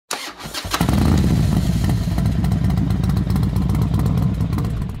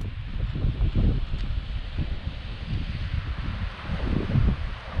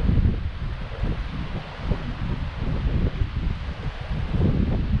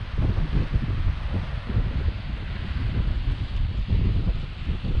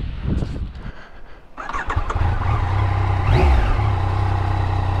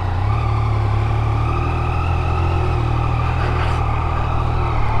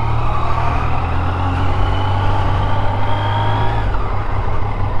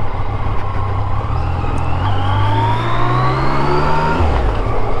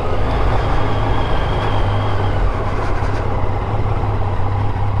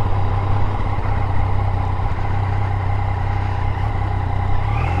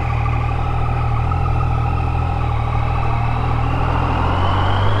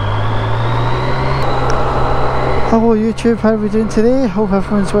Hello YouTube, how are we doing today? Hope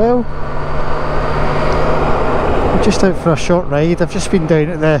everyone's well. I'm just out for a short ride. I've just been down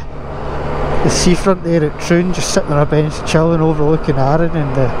at the seafront there at Troon, just sitting on a bench chilling, overlooking Arran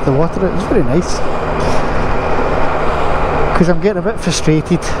and the water. It was very nice. Because I'm getting a bit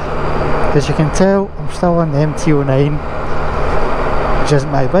frustrated. As you can tell, I'm still on the MT-09, which isn't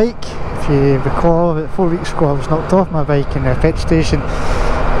my bike. If you recall, about 4 weeks ago I was knocked off my bike in a petrol station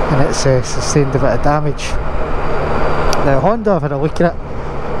and it's sustained a bit of damage. Now Honda, I've had a look at it,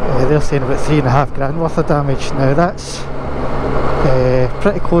 they're saying about £3,500 worth of damage. Now that's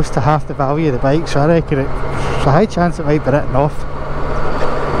pretty close to half the value of the bike, so I reckon it's a high chance it might be written off.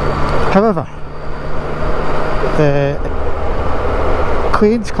 However, the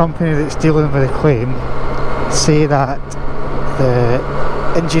claims company that's dealing with the claim say that the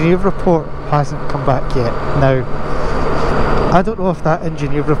engineer report hasn't come back yet. Now, I don't know if that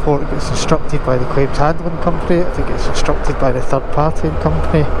engineer report gets instructed by the claims handling company, if it gets instructed by the third party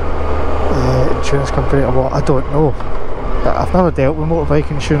company, insurance company or what, I don't know. I've never dealt with motorbike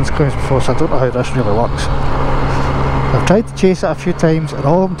insurance claims before, so I don't know how this really works. I've tried to chase it a few times and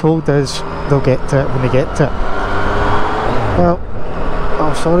all I'm told is they'll get to it when they get to it. Well,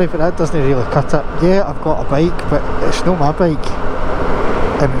 I'm sorry, but that doesn't really cut it. Yeah, I've got a bike, but it's not my bike,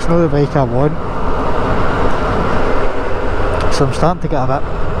 and it's not the bike I want. So I'm starting to get a bit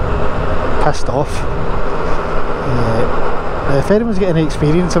pissed off. If anyone's got any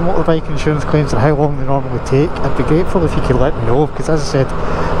experience in motorbike insurance claims and how long they normally take, I'd be grateful if you could let me know, because as I said,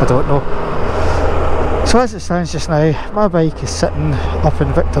 I don't know. So as it stands just now, my bike is sitting up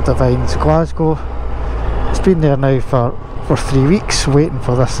in Victor Devine's Glasgow. It's been there now for 3 weeks, waiting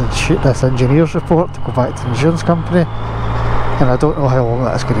for this engineer's report to go back to the insurance company, and I don't know how long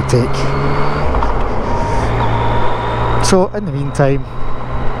that's going to take. So in the meantime,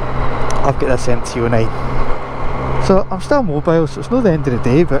 I've got this MT-09. So I'm still mobile, so it's not the end of the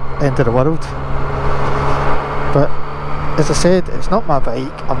day, but end of the world. But as I said, it's not my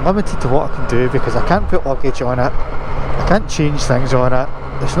bike. I'm limited to what I can do because I can't put luggage on it, I can't change things on it,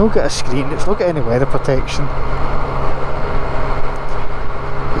 it's not got a screen, it's not got any weather protection.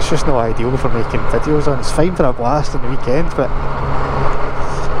 It's just not ideal for making videos on. It's fine for a blast on the weekend, but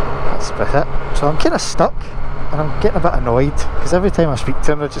that's about it. So I'm kind of stuck. And I'm getting a bit annoyed because every time I speak to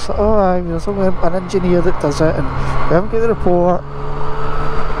them they're just like, oh, there's only an engineer that does it and we haven't got the report.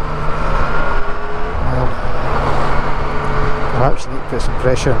 Perhaps you need to put some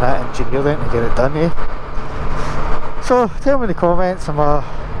pressure on that engineer then to get it done, eh? So tell me in the comments, am I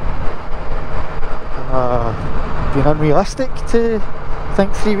being unrealistic to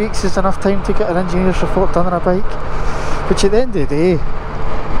think 3 weeks is enough time to get an engineer's report done on a bike? Which at the end of the day,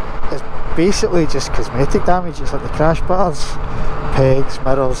 basically just cosmetic damage. It's like the crash bars, pegs,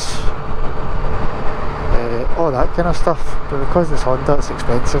 mirrors, all that kind of stuff, but because it's Honda it's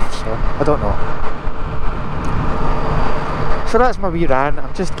expensive, so I don't know. So that's my wee rant.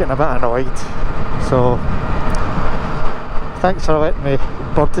 I'm just getting a bit annoyed, so thanks for letting me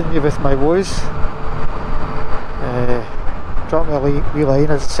burden you with my woes. Drop me a wee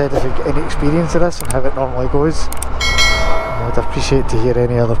line, as I said, if you get any experience of this and how it normally goes. I'd appreciate to hear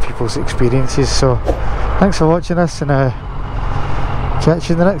any other people's experiences. So thanks for watching this, and catch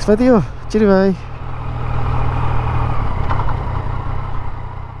you in the next video. Cheerio, bye.